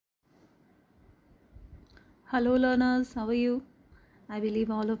Hello learners, how are you? I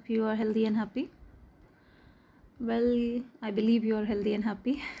believe all of you are healthy and happy. Well, I believe you are healthy and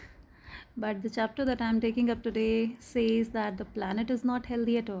happy. But the chapter that I am taking up today says that the planet is not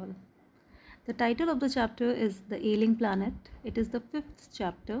healthy at all. The title of the chapter is The Ailing Planet. It is the 5th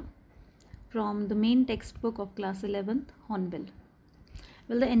chapter from the main textbook of class 11th, Hornbill.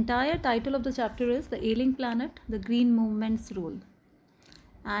 Well, the entire title of the chapter is The Ailing Planet, the Green Movement's Role.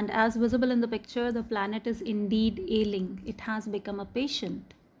 And as visible in the picture, the planet is indeed ailing. It has become a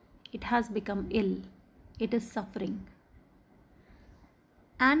patient. It has become ill. It is suffering.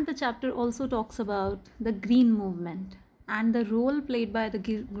 And the chapter also talks about the green movement and the role played by the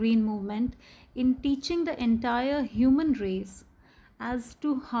green movement in teaching the entire human race as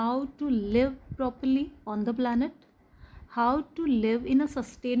to how to live properly on the planet, how to live in a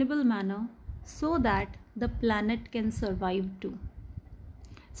sustainable manner so that the planet can survive too.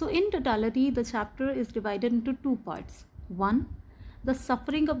 So in totality, the chapter is divided into two parts. One, the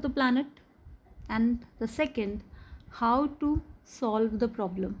suffering of the planet, and the second, how to solve the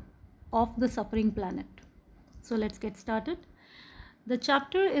problem of the suffering planet. So let's get started. The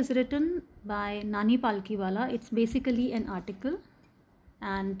chapter is written by Nani Palkhiwala. It's basically an article,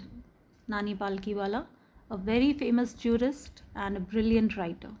 and Nani Palkhiwala, a very famous jurist and a brilliant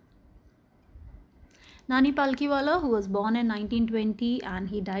writer. Nani Palkhiwala, who was born in 1920 and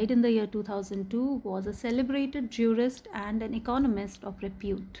he died in the year 2002, was a celebrated jurist and an economist of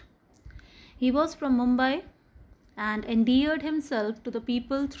repute. He was from Mumbai and endeared himself to the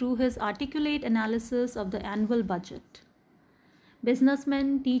people through his articulate analysis of the annual budget.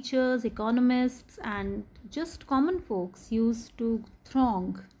 Businessmen, teachers, economists, and just common folks used to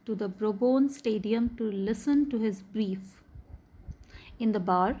throng to the Bourbon Stadium to listen to his brief. In the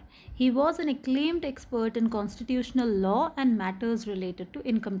bar, he was an acclaimed expert in constitutional law and matters related to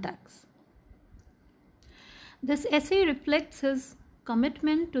income tax. This essay reflects his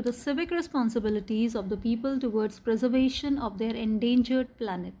commitment to the civic responsibilities of the people towards preservation of their endangered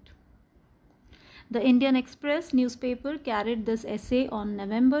planet. The Indian Express newspaper carried this essay on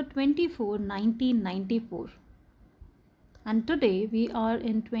November 24, 1994. And today we are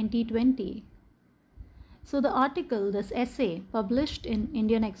in 2020. So the article, this essay, published in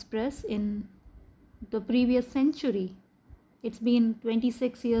Indian Express in the previous century, it's been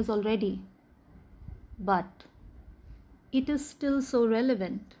 26 years already, but it is still so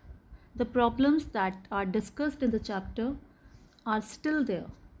relevant. The problems that are discussed in the chapter are still there,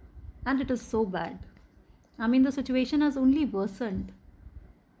 and it is so bad. I mean, the situation has only worsened.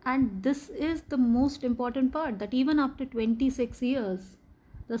 And this is the most important part, that even after 26 years,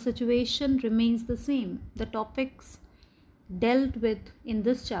 the situation remains the same. The topics dealt with in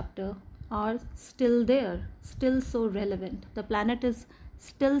this chapter are still there, still so relevant. The planet is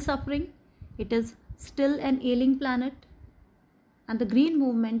still suffering. It is still an ailing planet. And the green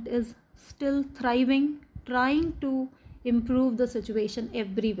movement is still thriving, trying to improve the situation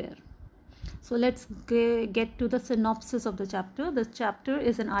everywhere. So let's get to the synopsis of the chapter. The chapter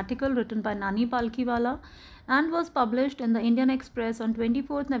is an article written by Nani Palkhiwala and was published in the Indian Express on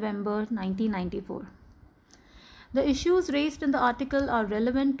 24th November 1994. The issues raised in the article are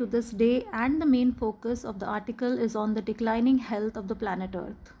relevant to this day, and the main focus of the article is on the declining health of the planet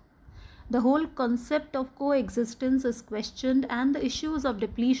Earth. The whole concept of coexistence is questioned, and the issues of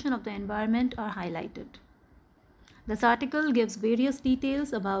depletion of the environment are highlighted. This article gives various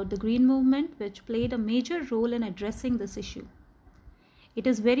details about the green movement, which played a major role in addressing this issue. It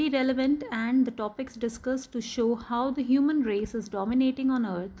is very relevant, and the topics discussed to show how the human race is dominating on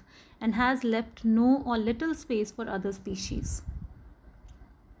Earth and has left no or little space for other species.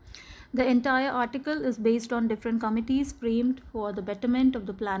 The entire article is based on different committees framed for the betterment of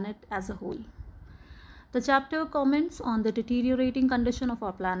the planet as a whole. The chapter comments on the deteriorating condition of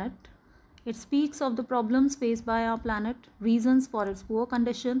our planet. It speaks of the problems faced by our planet, reasons for its poor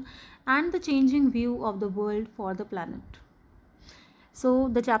condition, and the changing view of the world for the planet. So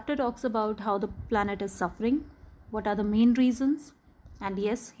the chapter talks about how the planet is suffering, what are the main reasons, and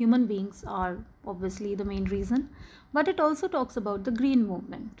yes, human beings are obviously the main reason, but it also talks about the green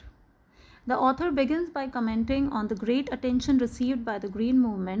movement. The author begins by commenting on the great attention received by the green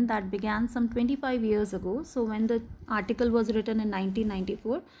movement that began some 25 years ago. So when the article was written in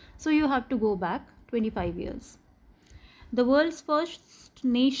 1994, so you have to go back 25 years. The world's first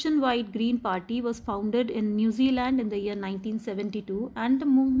nationwide Green Party was founded in New Zealand in the year 1972, and the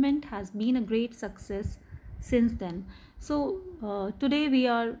movement has been a great success since then. So today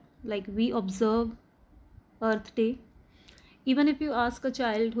we observe Earth Day. Even if you ask a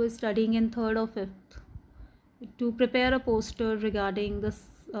child who is studying in 3rd or 5th to prepare a poster regarding the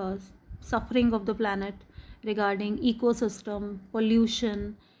suffering of the planet, regarding ecosystem,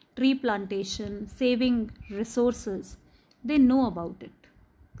 pollution, tree plantation, saving resources, they know about it.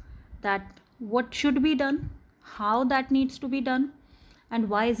 That what should be done, how that needs to be done, and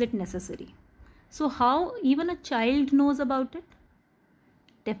why is it necessary. So how even a child knows about it?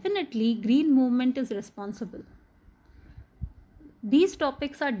 Definitely, green movement is responsible. These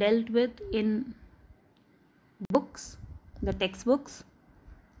topics are dealt with in books, the textbooks,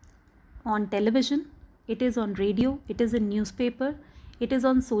 on television, it is on radio, it is in newspaper, it is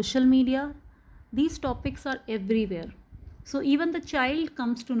on social media. These topics are everywhere. So even the child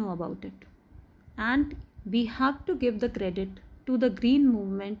comes to know about it. And we have to give the credit to the green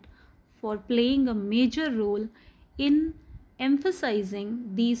movement for playing a major role in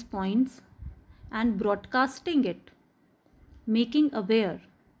emphasizing these points and broadcasting it, making aware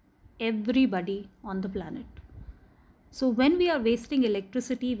everybody on the planet. So when we are wasting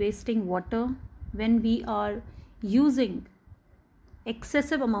electricity, wasting water, when we are using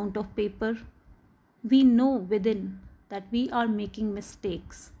excessive amount of paper, we know within that we are making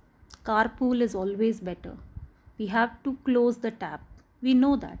mistakes. Carpool is always better. We have to close the tap. We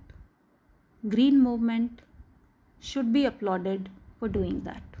know that. Green movement should be applauded for doing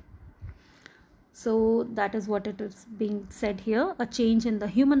that. So that is what it is being said here, a change in the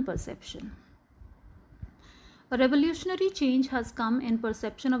human perception. A revolutionary change has come in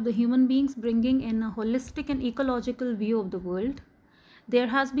perception of the human beings, bringing in a holistic and ecological view of the world. There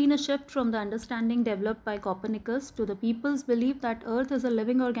has been a shift from the understanding developed by Copernicus to the people's belief that Earth is a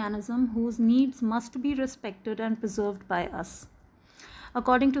living organism whose needs must be respected and preserved by us.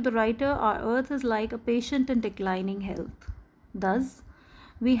 According to the writer, our Earth is like a patient in declining health. Thus,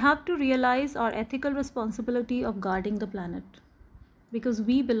 we have to realize our ethical responsibility of guarding the planet, because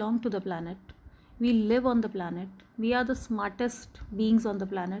we belong to the planet. We live on the planet. We are the smartest beings on the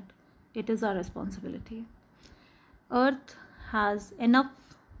planet. It is our responsibility. Earth has enough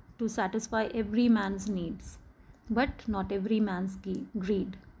to satisfy every man's needs, but not every man's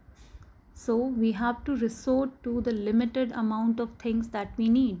greed. So we have to resort to the limited amount of things that we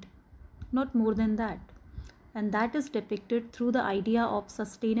need, not more than that. And that is depicted through the idea of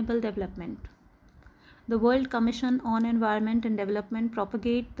sustainable development. The World Commission on Environment and Development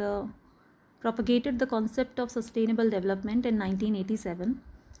propagated the concept of sustainable development in 1987.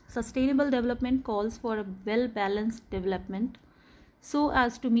 Sustainable development calls for a well-balanced development so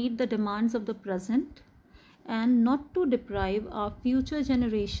as to meet the demands of the present and not to deprive our future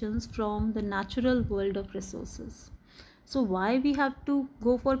generations from the natural world of resources. So why we have to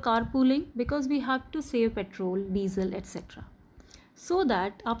go for carpooling? Because we have to save petrol, diesel, etc. So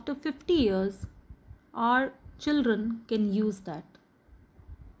that after 50 years, our children can use that.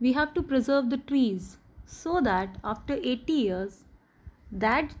 We have to preserve the trees so that after 80 years,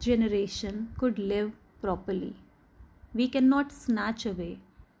 that generation could live properly. We cannot snatch away,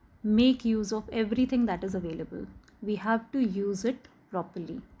 make use of everything that is available. We have to use it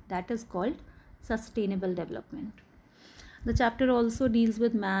properly. That is called sustainable development. The chapter also deals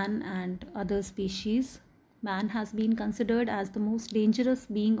with man and other species. Man has been considered as the most dangerous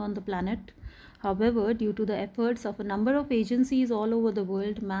being on the planet. However, due to the efforts of a number of agencies all over the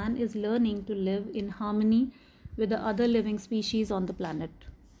world, man is learning to live in harmony with the other living species on the planet.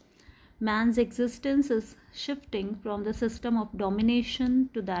 Man's existence is shifting from the system of domination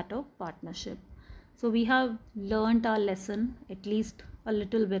to that of partnership. So we have learned our lesson, at least a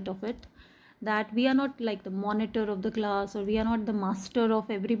little bit of it, that we are not like the monitor of the class, or we are not the master of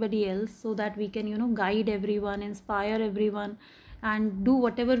everybody else, so that we can, guide everyone, inspire everyone, and do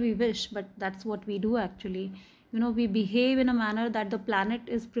whatever we wish. But that's what we do actually. We behave in a manner that the planet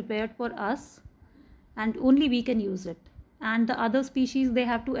is prepared for us and only we can use it. And the other species, they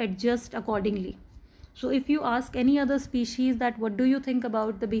have to adjust accordingly. So if you ask any other species that what do you think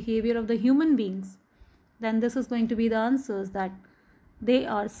about the behavior of the human beings, then this is going to be the answers, that they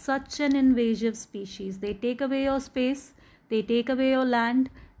are such an invasive species. They take away your space, they take away your land,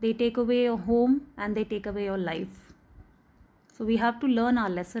 they take away your home, and they take away your life. So we have to learn our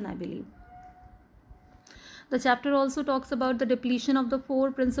lesson, I believe. The chapter also talks about the depletion of the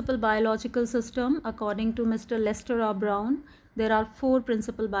 4 principal biological systems. According to Mr. Lester R. Brown, there are 4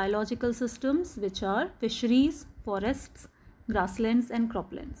 principal biological systems, which are fisheries, forests, grasslands, and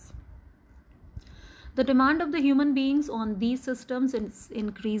croplands. The demand of the human beings on these systems is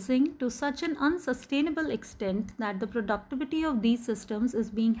increasing to such an unsustainable extent that the productivity of these systems is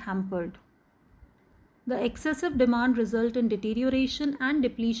being hampered. The excessive demand results in deterioration and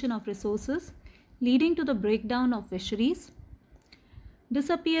depletion of resources, leading to the breakdown of fisheries,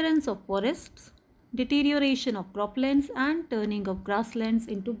 disappearance of forests, deterioration of croplands, and turning of grasslands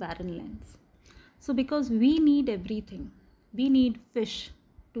into barren lands. So because we need everything, we need fish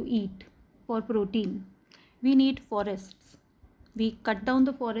to eat for protein, we need forests. We cut down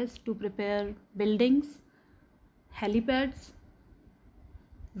the forest to prepare buildings, helipads,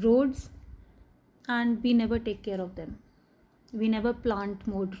 roads, and we never take care of them. We never plant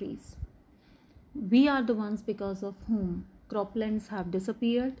more trees. We are the ones because of whom croplands have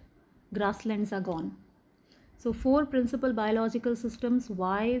disappeared, grasslands are gone. So, four principal biological systems,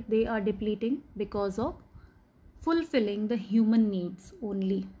 why they are depleting? Because of fulfilling the human needs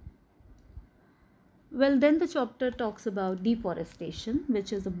only. Well, then the chapter talks about deforestation,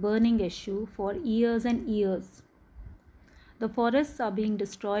 which is a burning issue for years and years. The forests are being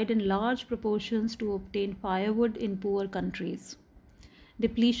destroyed in large proportions to obtain firewood in poor countries.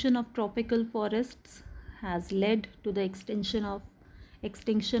 Depletion of tropical forests has led to the extinction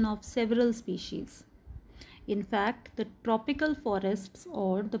of several species. In fact, the tropical forests,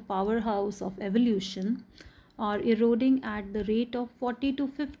 or the powerhouse of evolution, are eroding at the rate of 40 to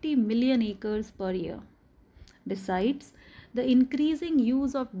 50 million acres per year. Besides, the increasing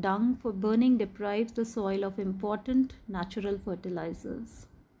use of dung for burning deprives the soil of important natural fertilizers.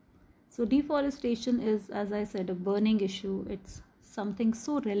 So deforestation is, as I said, a burning issue. It's something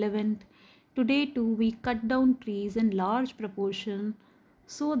so relevant. Today too, we cut down trees in large proportion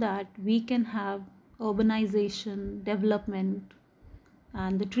so that we can have urbanization, development,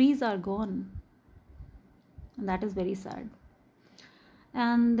 and the trees are gone. And that is very sad.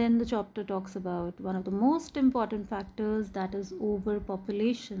 And then the chapter talks about one of the most important factors, that is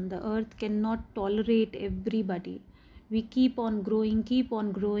overpopulation. The earth cannot tolerate everybody. We keep on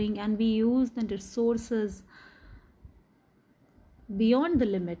growing, and we use the resources beyond the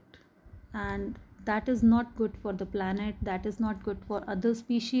limit. And that is not good for the planet, that is not good for other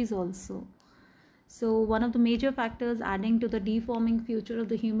species also. So one of the major factors adding to the deforming future of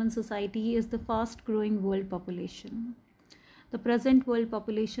the human society is the fast growing world population. The present world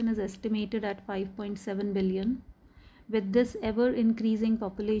population is estimated at 5.7 billion. With this ever increasing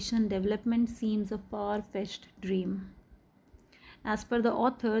population, development seems a far-fetched dream. As per the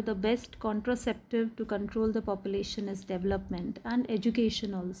author, the best contraceptive to control the population is development and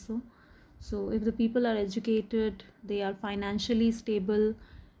education also. So if the people are educated, they are financially stable,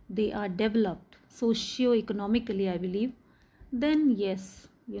 they are developed socio-economically, I believe, then yes,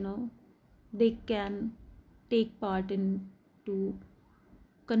 they can take part into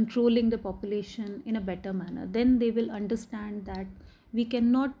controlling the population in a better manner. Then they will understand that we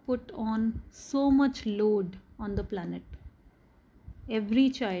cannot put on so much load on the planet. Every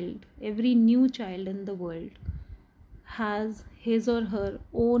child, every new child in the world has his or her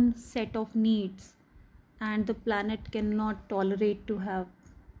own set of needs, and the planet cannot tolerate to have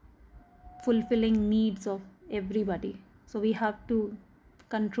fulfilling needs of everybody. So we have to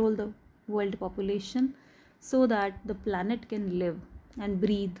control the world population so that the planet can live and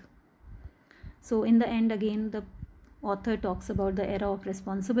breathe. So in the end, again, the author talks about the era of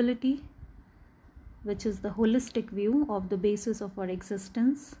responsibility, which is the holistic view of the basis of our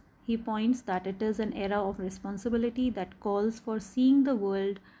existence. He points that it is an era of responsibility that calls for seeing the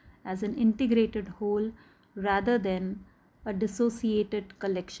world as an integrated whole rather than a dissociated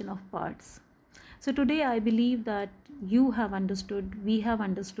collection of parts. So today I believe that we have understood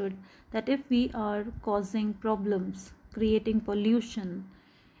that if we are causing problems, creating pollution,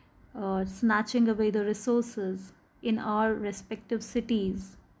 snatching away the resources in our respective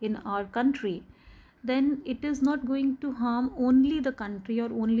cities, in our country, then it is not going to harm only the country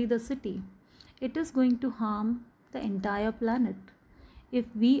or only the city. It is going to harm the entire planet. If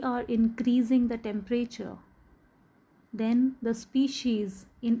we are increasing the temperature, then the species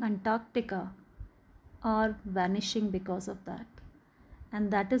in Antarctica are vanishing because of that. And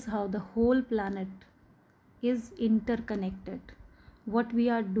that is how the whole planet is interconnected. What we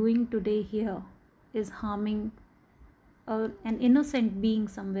are doing today here is harming an innocent being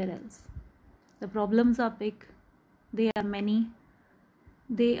somewhere else. The problems are big, they are many,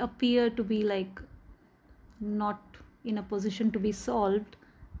 they appear to be like not in a position to be solved,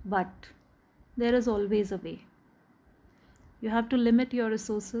 but there is always a way. You have to limit your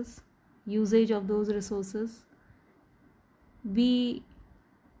resources, usage of those resources. Be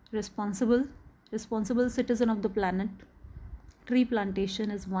responsible citizen of the planet. Tree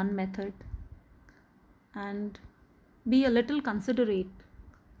plantation is one method. And be a little considerate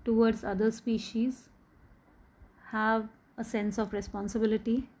towards other species. Have a sense of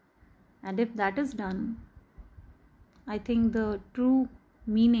responsibility. And if that is done, I think the true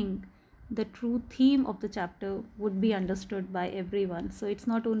meaning, the true theme of the chapter would be understood by everyone. So it's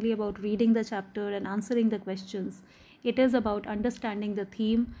not only about reading the chapter and answering the questions. It is about understanding the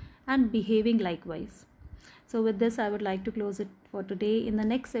theme and behaving likewise. So with this, I would like to close it for today. In the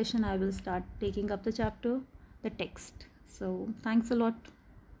next session, I will start taking up the chapter, the text. So thanks a lot.